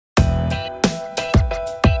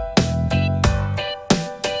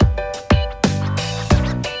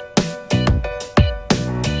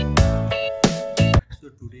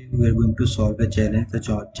we are going to solve a challenge. The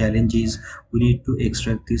challenge is we need to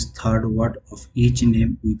extract this third word of each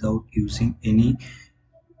name without using any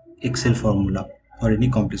Excel formula or any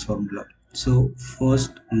complex formula. So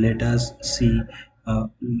first let us see, uh,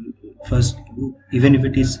 first, even if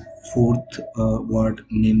it is fourth word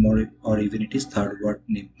name, or even it is third word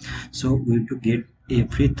name, so we have to get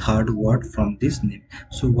every third word from this name.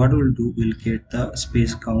 So what we'll do, we'll get the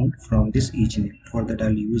space count from this each name. For that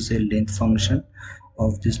I'll use a length function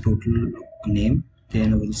of this total name,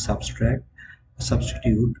 then we'll substitute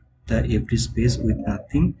the every space with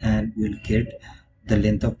nothing, and we'll get the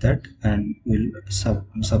length of that, and we'll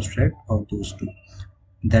subtract of those two.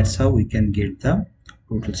 That's how we can get the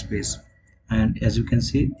total space. And as you can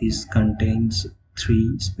see, this contains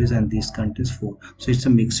 3 space and this contains 4, so it's a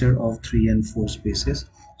mixture of 3 and 4 spaces.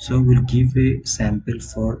 So we'll give a sample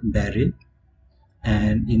for Barry,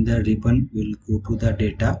 and in the ribbon we'll go to the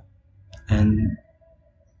data, and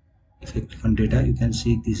if I click on data, you can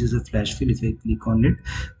see this is a flash fill. If I click on it,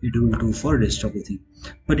 it will do for rest of the thing.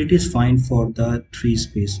 But it is fine for the 3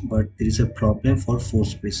 space, but there is a problem for 4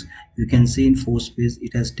 space. You can see in 4 space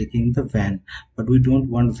it has taken the van, but we don't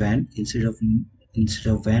want van. Instead of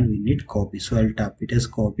van we need copy. So I'll tap it as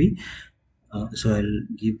copy. So I'll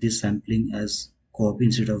give this sampling as copy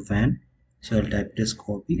instead of van. So I'll type it as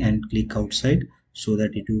copy and click outside, so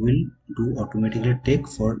that it will do automatically take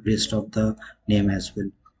for rest of the name as well.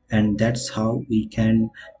 And that's how we can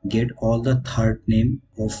get all the third name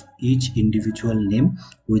of each individual name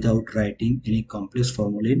without writing any complex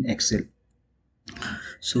formula in Excel.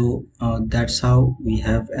 So that's how we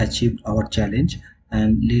have achieved our challenge.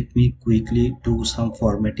 And let me quickly do some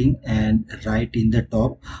formatting and write in the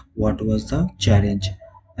top what was the challenge.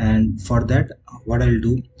 And for that, what I'll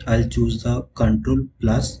do, I'll choose the Ctrl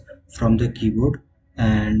plus from the keyboard,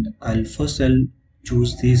 and I'll choose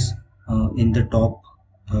this in the top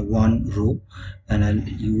one row, and I'll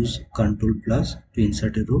use Ctrl plus to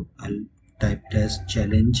insert a row. I'll type it as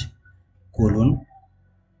challenge colon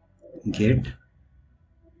get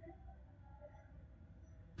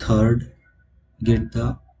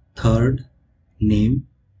the third name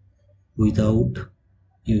without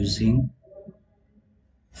using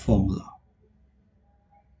formula.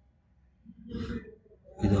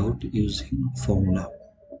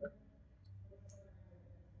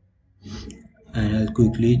 And I'll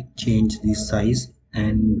quickly change the size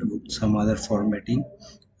and do some other formatting.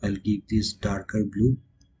 I'll give this darker blue.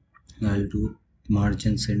 I'll do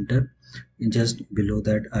margin center, and just below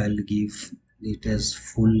that I'll give it as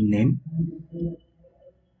full name.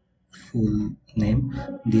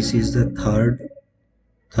 This is the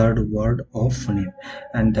third word of name,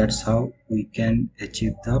 and that's how we can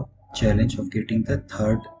achieve the challenge of getting the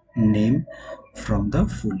third name from the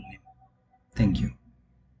full name. Thank you.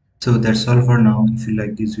 So that's all for now. If you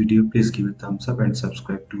like this video, please give a thumbs up and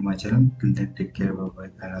subscribe to my channel. Till then, take care, bye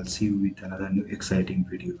bye, and I'll see you with another new exciting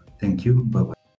video. Thank you, bye bye.